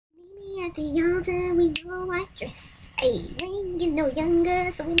me at the young time, we know white dress. Hey, we ain't getting no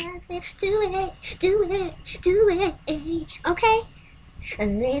younger, so we might as well do it, do it, do it. Ay. Okay?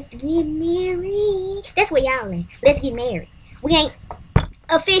 Let's get married. That's where y'all at. Let's get married. We ain't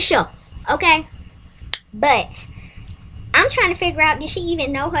official, okay? But I'm trying to figure out, did she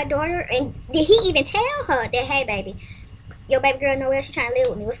even know her daughter? And did he even tell her that, hey, baby, your baby girl Noelle, she trying to live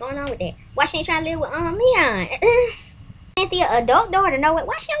with me. What's going on with that? Why she ain't trying to live with Leon? Cynthia, adult daughter, Noelle,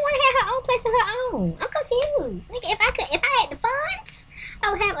 why she don't want to have her own place of her own? I'm confused. Nigga, if I had the funds,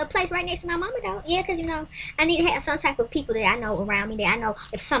 I would have a place right next to my mama, though. Yeah, because, you know, I need to have some type of people that I know around me, that I know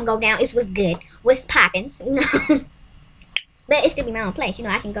if something go down, it's what's good, what's popping, you know. But it still be my own place. You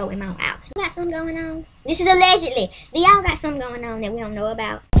know, I can go in my own house. We got something going on. This is allegedly. Do y'all got something going on that we don't know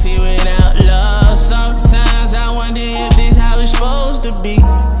about? See, without love, sometimes I wonder if this how it's supposed to be.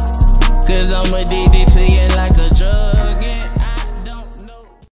 Cause I'm addicted to you like a drug and I don't know.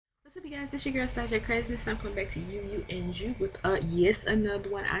 What's up, you guys? It's your girl, starrjkraziness. I'm coming back to you and you with yes, another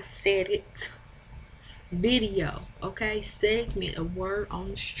one. I said it. Video, okay, segment, a word on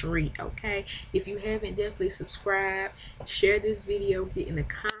the street, okay. If you haven't, definitely subscribe, share this video, get in the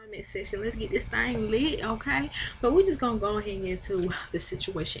comment section. Let's get this thing lit, okay. But we're just gonna go ahead and get into the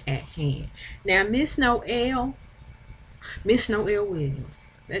situation at hand. Now, Miss Noelle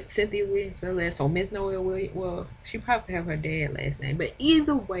Williams, that's Cynthia Williams, her last. So Miss Noelle Williams, well, she probably have her dad last name, but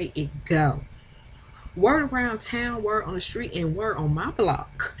either way it go, word around town, word on the street, and word on my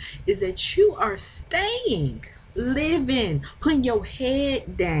block is that you are staying, living, putting your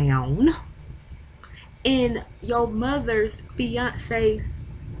head down in your mother's fiance's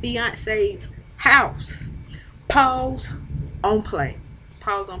house. Pause on play.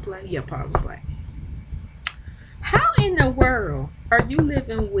 Pause on play. Yeah, pause on play. How in the world are you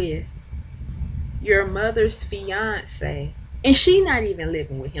living with your mother's fiance? And she not even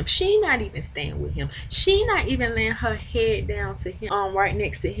living with him. She not even staying with him. She not even laying her head down to him, right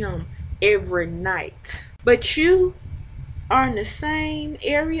next to him every night. But you are in the same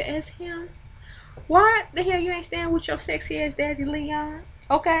area as him. Why the hell you ain't staying with your sexy ass daddy Leon?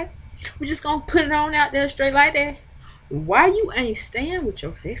 Okay, we're just gonna put it on out there straight like that. Why you ain't staying with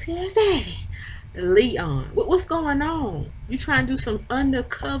your sexy ass daddy Leon? What's going on? You trying to do some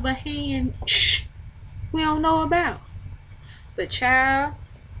undercover hand shh we don't know about? But child,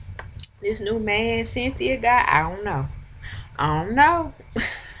 this new man Cynthia got, I don't know.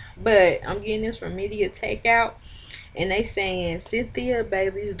 But I'm getting this from Media Takeout, and they saying Cynthia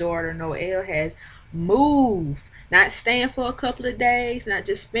Bailey's daughter Noelle has moved, not staying for a couple of days, not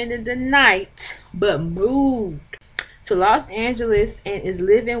just spending the night, but moved to Los Angeles and is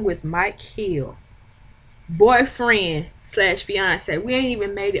living with Mike Hill, boyfriend slash fiance. We ain't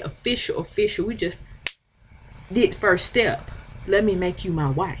even made it official. We just did first step. Let me make you my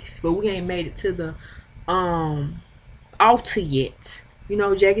wife. But we ain't made it to the altar yet. You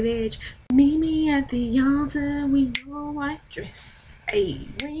know, jagged edge. Meet me at the altar, we know white dress. Hey,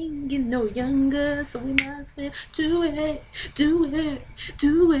 we ain't getting no younger, so we might as well do it, do it,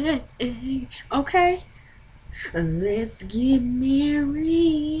 do it. Ay. Okay? Let's get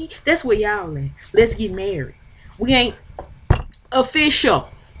married. That's where y'all at. Let's get married. We ain't official.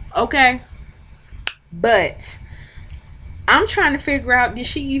 Okay? But I'm trying to figure out, did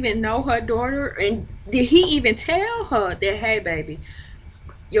she even know her daughter? And did he even tell her that, hey, baby,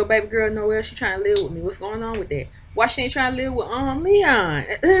 your baby girl Noelle, she trying to live with me. What's going on with that? Why she ain't trying to live with Leon?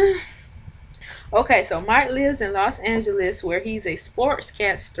 Okay, so Mike lives in Los Angeles, where he's a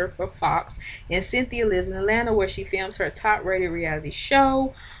sportscaster for Fox. And Cynthia lives in Atlanta, where she films her top-rated reality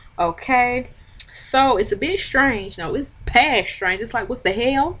show. Okay, so it's a bit strange. No, it's past strange. It's like, what the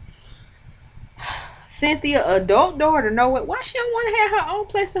hell? Cynthia, adult daughter, Noelle, why she don't want to have her own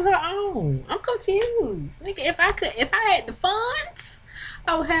place of her own? I'm confused. Nigga, if I had the funds,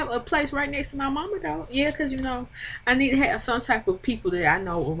 I would have a place right next to my mama, though. Yeah, because, you know, I need to have some type of people that I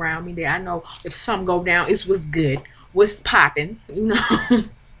know around me, that I know if something go down, it's what's good, what's popping, you know.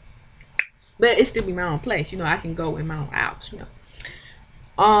 But it still be my own place. You know, I can go in my own house, you know.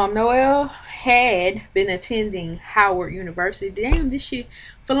 Noelle had been attending Howard University. Damn, this shit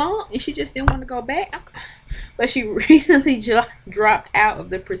for long, and she just didn't want to go back. But she recently dropped out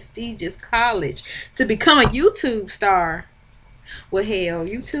of the prestigious college to become a YouTube star. Well, hell,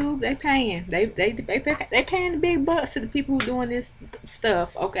 YouTube, they paying. They paying the big bucks to the people who doing this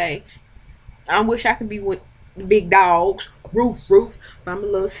stuff. Okay, I wish I could be with the big dogs, roof. But I'm a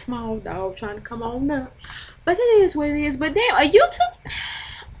little small dog trying to come on up. But it is what it is. But damn, a YouTube.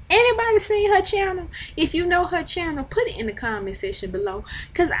 Anybody seen her channel? If you know her channel, put it in the comment section below,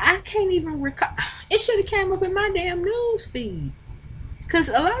 because I can't even recall. It should have came up in my damn news feed. Cause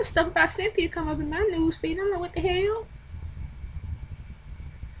a lot of stuff about Cynthia come up in my news feed. I'm like, what the hell?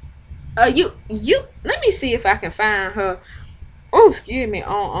 You let me see if I can find her. Oh, excuse me,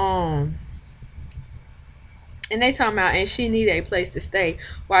 on and they talking about, and she needed a place to stay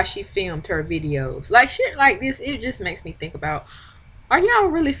while she filmed her videos. Like shit like this, it just makes me think about, are y'all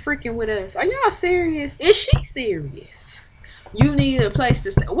really freaking with us? Are y'all serious? Is she serious? You need a place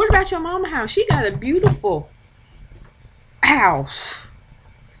to stay. What about your mama house? She got a beautiful house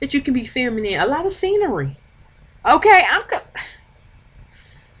that you can be filming in. A lot of scenery. Okay,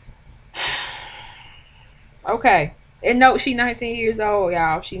 okay. And no, she 19 years old,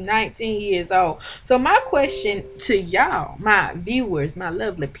 y'all. She 19 years old. So my question to y'all, my viewers, my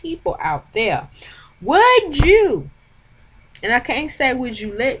lovely people out there, would you, and I can't say would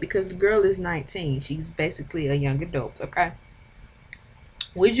you let, because the girl is 19. She's basically a young adult, okay?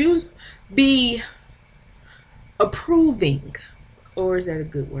 Would you be approving, or is that a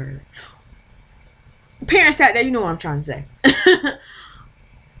good word? Parents out there, you know what I'm trying to say.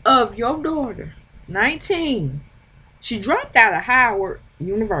 Of your daughter, 19. She dropped out of Howard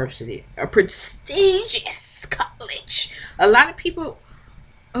University, a prestigious college. A lot of people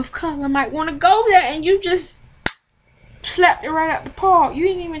of color might want to go there, and you just slapped it right out the park. You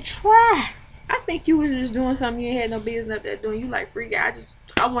didn't even try. I think you was just doing something you ain't had no business up there doing. You like, free guy.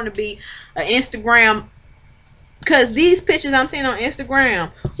 I want to be an Instagram, because these pictures I'm seeing on Instagram.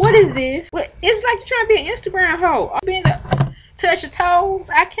 What is this? What? It's like you're trying to be an Instagram hoe. Being to touch your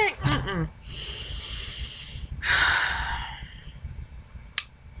toes. I can't.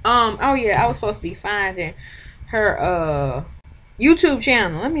 Oh yeah, I was supposed to be finding her YouTube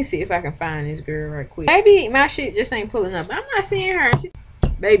channel. Let me see if I can find this girl right quick. Maybe my shit just ain't pulling up. I'm not seeing her. She's,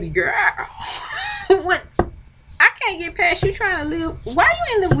 baby girl. What? I can't get past you trying to live. Why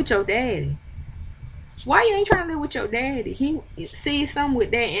you ain't living with your daddy? Why you ain't trying to live with your daddy? He sees something with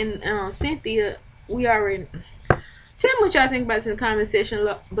that. And Cynthia, we already. Tell me what y'all think about this in the comment section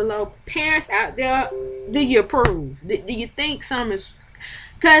below. Parents out there, do you approve? Do you think something is...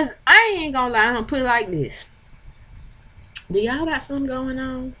 Because I ain't gonna lie, I'm gonna put it like this. Do y'all got something going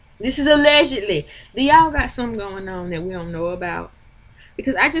on? This is allegedly. Do y'all got something going on that we don't know about?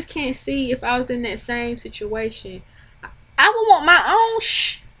 Because I just can't see, if I was in that same situation, I would want my own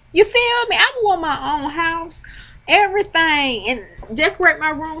you feel me? I would want my own house, everything, and decorate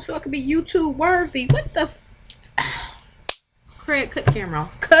my room so it could be YouTube worthy. What the... Craig, cut the camera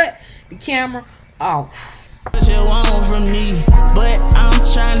off. Cut the camera off. What you want from me, but I'm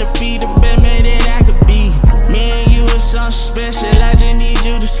trying to be the best man that I could be. Me and you are something special, I just need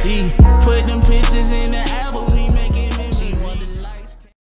you to see. Put them pictures in the album.